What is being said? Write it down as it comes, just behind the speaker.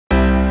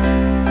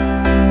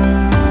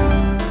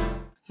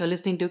You're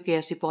listening to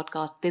KSG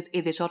Podcast. This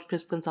is a short,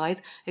 crisp,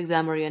 concise,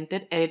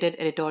 exam-oriented, edited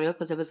editorial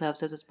for civil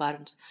services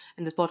aspirants.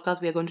 In this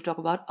podcast, we are going to talk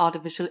about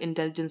artificial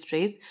intelligence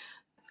race.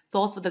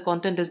 Source for the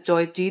content is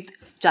Joyjit,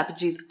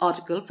 Chatterjee's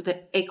article for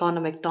the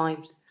Economic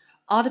Times.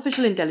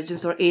 Artificial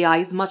intelligence or AI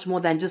is much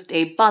more than just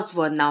a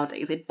buzzword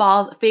nowadays. It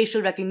powers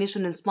facial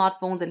recognition in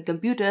smartphones and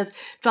computers,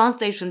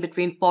 translation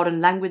between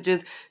foreign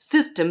languages,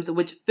 systems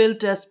which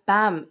filter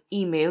spam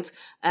emails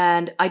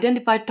and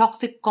identify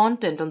toxic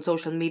content on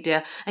social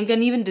media, and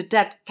can even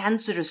detect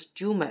cancerous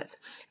tumors.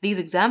 These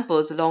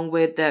examples, along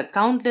with the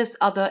countless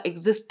other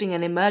existing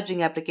and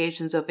emerging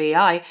applications of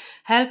AI,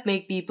 help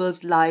make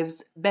people's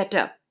lives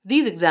better.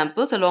 These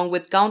examples, along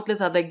with countless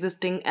other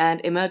existing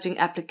and emerging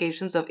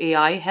applications of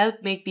AI,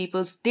 help make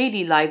people's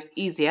daily lives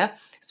easier,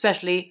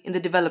 especially in the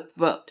developed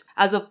world.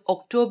 As of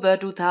October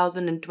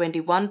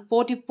 2021,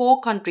 44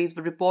 countries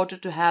were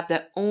reported to have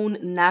their own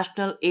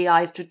national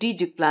AI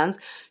strategic plans,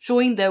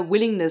 showing their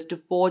willingness to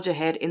forge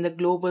ahead in the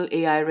global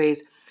AI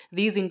race.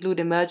 These include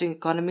emerging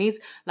economies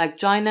like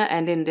China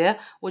and India,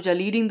 which are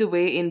leading the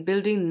way in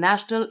building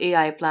national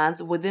AI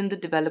plans within the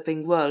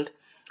developing world.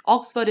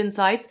 Oxford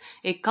Insights,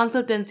 a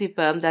consultancy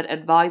firm that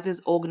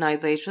advises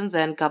organizations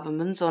and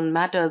governments on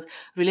matters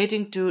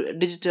relating to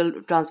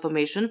digital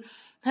transformation,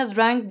 has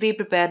ranked the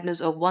preparedness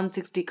of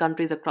 160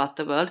 countries across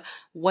the world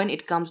when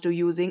it comes to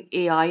using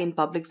AI in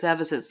public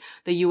services.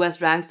 The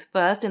US ranks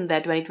first in their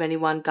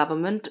 2021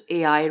 Government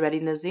AI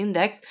Readiness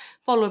Index,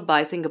 followed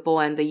by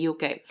Singapore and the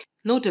UK.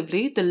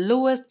 Notably, the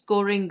lowest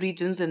scoring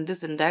regions in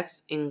this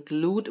index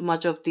include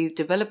much of the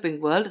developing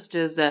world, such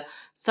as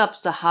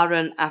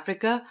Sub-Saharan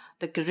Africa,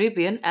 the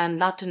Caribbean, and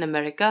Latin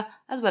America,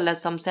 as well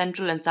as some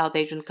Central and South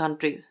Asian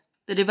countries.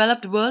 The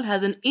developed world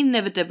has an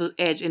inevitable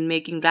edge in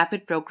making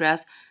rapid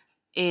progress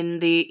in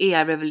the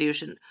AI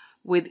revolution.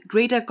 With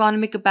greater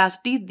economic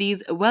capacity,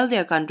 these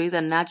wealthier countries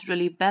are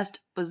naturally best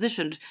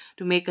positioned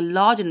to make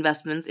large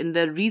investments in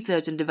the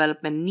research and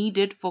development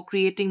needed for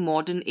creating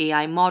modern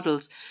AI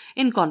models.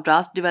 In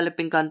contrast,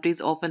 developing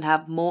countries often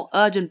have more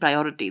urgent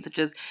priorities such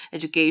as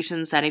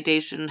education,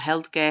 sanitation,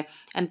 healthcare,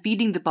 and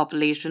feeding the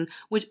population,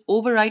 which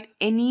override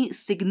any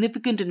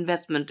significant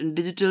investment in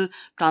digital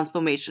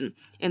transformation.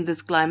 In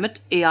this climate,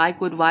 AI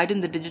could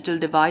widen the digital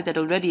divide that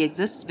already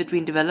exists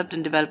between developed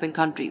and developing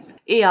countries.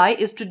 AI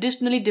is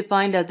traditionally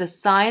defined as the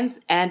science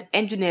and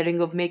engineering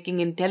of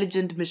making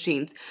intelligent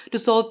machines. To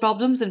solve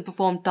problems and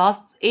perform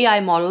tasks,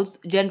 AI models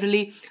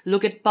generally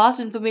look at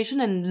past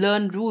information and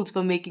learn rules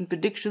for making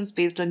predictions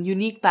based on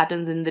unique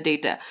patterns in the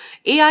data.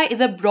 AI is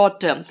a broad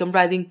term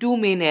comprising two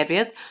main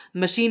areas,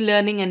 machine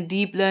learning and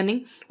deep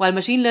learning. While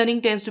machine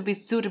learning tends to be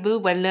suitable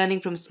when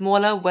learning from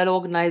smaller,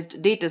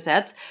 well-organized data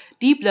sets,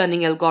 deep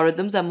learning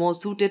algorithms are more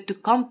suited to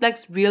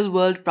complex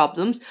real-world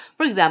problems,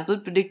 for example,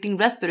 predicting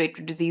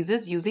respiratory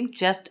diseases using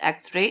chest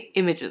X-ray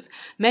images.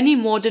 Many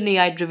modern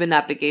AI-driven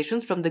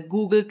applications, from the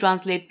Google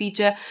Translate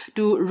feature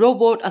to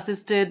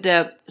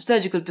robot-assisted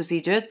surgical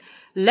procedures,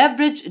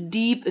 leverage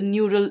deep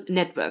neural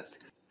networks.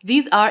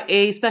 These are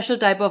a special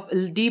type of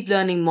deep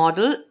learning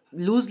model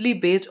loosely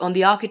based on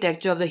the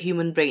architecture of the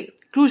human brain.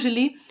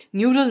 Crucially,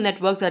 neural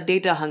networks are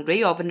data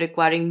hungry, often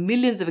requiring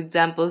millions of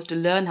examples to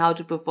learn how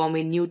to perform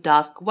a new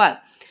task well.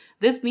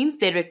 This means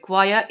they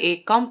require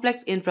a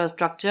complex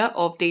infrastructure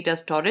of data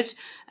storage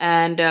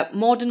and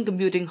modern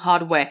computing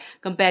hardware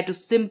compared to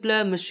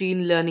simpler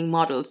machine learning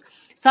models.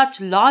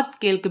 Such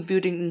large-scale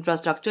computing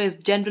infrastructure is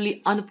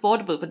generally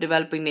unaffordable for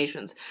developing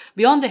nations.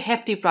 Beyond the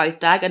hefty price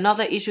tag,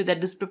 another issue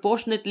that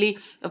disproportionately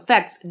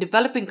affects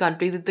developing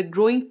countries is the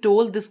growing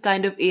toll this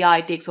kind of AI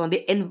takes on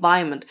the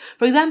environment.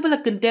 For example,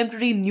 a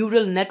contemporary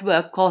neural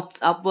network costs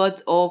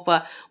upwards of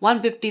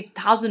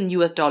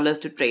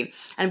 $150,000 to train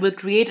and will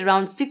create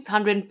around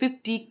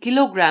 650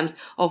 kilograms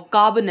of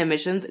carbon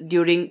emissions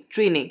during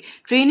training.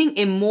 Training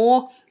a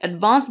more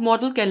advanced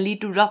model can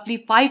lead to roughly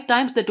 5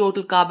 times the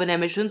total carbon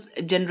emissions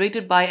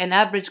generated by an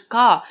average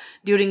car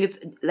during its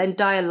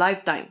entire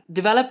lifetime.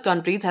 Developed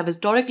countries have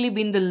historically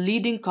been the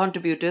leading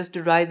contributors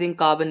to rising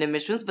carbon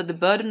emissions, but the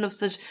burden of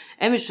such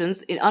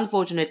emissions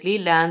unfortunately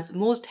lands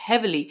most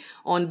heavily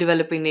on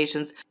developing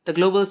nations. The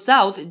global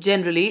south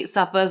generally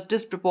suffers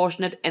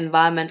disproportionate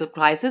environmental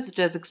crises such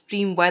as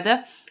extreme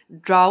weather,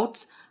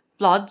 droughts,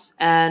 floods,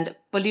 and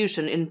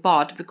pollution, in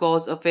part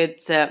because of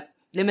its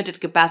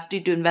limited capacity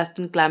to invest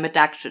in climate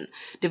action.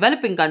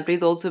 Developing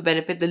countries also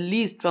benefit the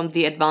least from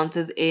the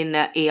advances in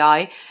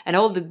AI and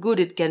all the good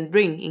it can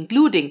bring,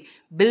 including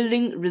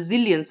building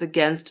resilience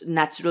against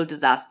natural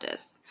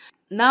disasters.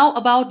 Now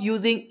about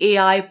using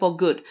AI for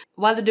good.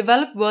 While the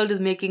developed world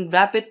is making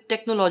rapid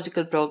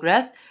technological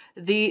progress,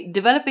 the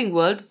developing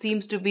world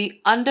seems to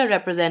be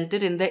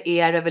underrepresented in the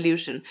AI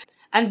revolution.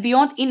 And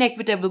beyond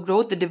inequitable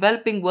growth, the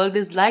developing world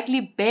is likely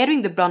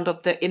bearing the brunt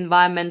of the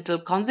environmental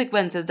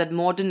consequences that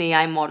modern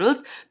AI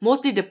models,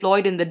 mostly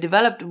deployed in the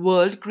developed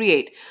world,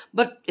 create.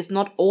 But it's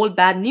not all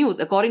bad news.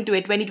 According to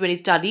a 2020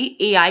 study,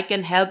 AI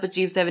can help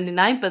achieve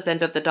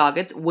 79% of the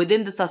targets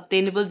within the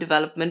Sustainable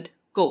Development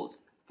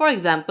Goals. For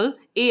example,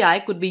 AI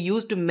could be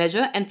used to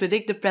measure and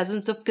predict the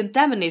presence of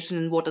contamination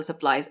in water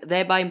supplies,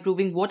 thereby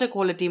improving water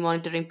quality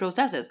monitoring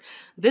processes.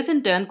 This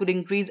in turn could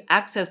increase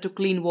access to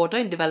clean water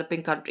in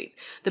developing countries.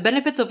 The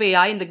benefits of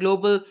AI in the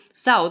global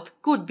south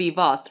could be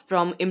vast,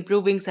 from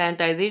improving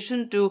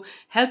sanitization to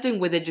helping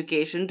with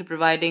education to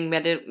providing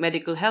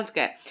medical health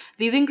care.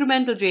 These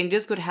incremental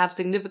changes could have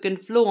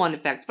significant flow on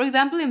effects. For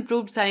example,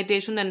 improved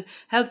sanitation and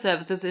health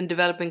services in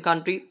developing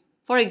countries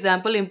for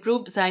example,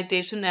 improved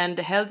sanitation and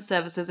health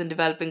services in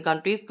developing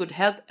countries could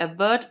help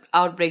avert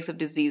outbreaks of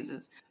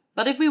diseases.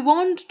 But if we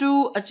want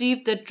to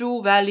achieve the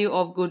true value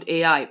of good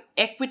AI,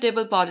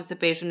 equitable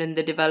participation in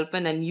the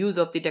development and use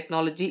of the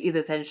technology is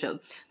essential.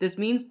 This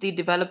means the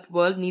developed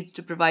world needs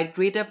to provide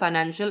greater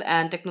financial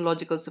and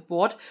technological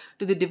support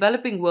to the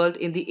developing world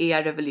in the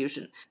AI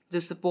revolution.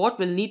 This support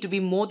will need to be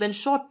more than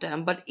short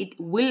term, but it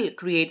will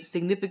create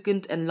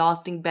significant and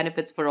lasting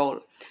benefits for all.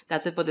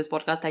 That's it for this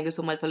podcast. Thank you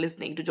so much for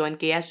listening. To join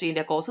KSG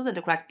India courses and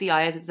to crack the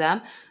IAS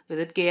exam,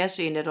 visit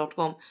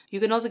ksgindia.com. You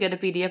can also get a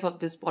PDF of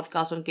this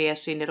podcast on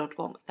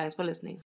ksgindia.com. Thanks for listening.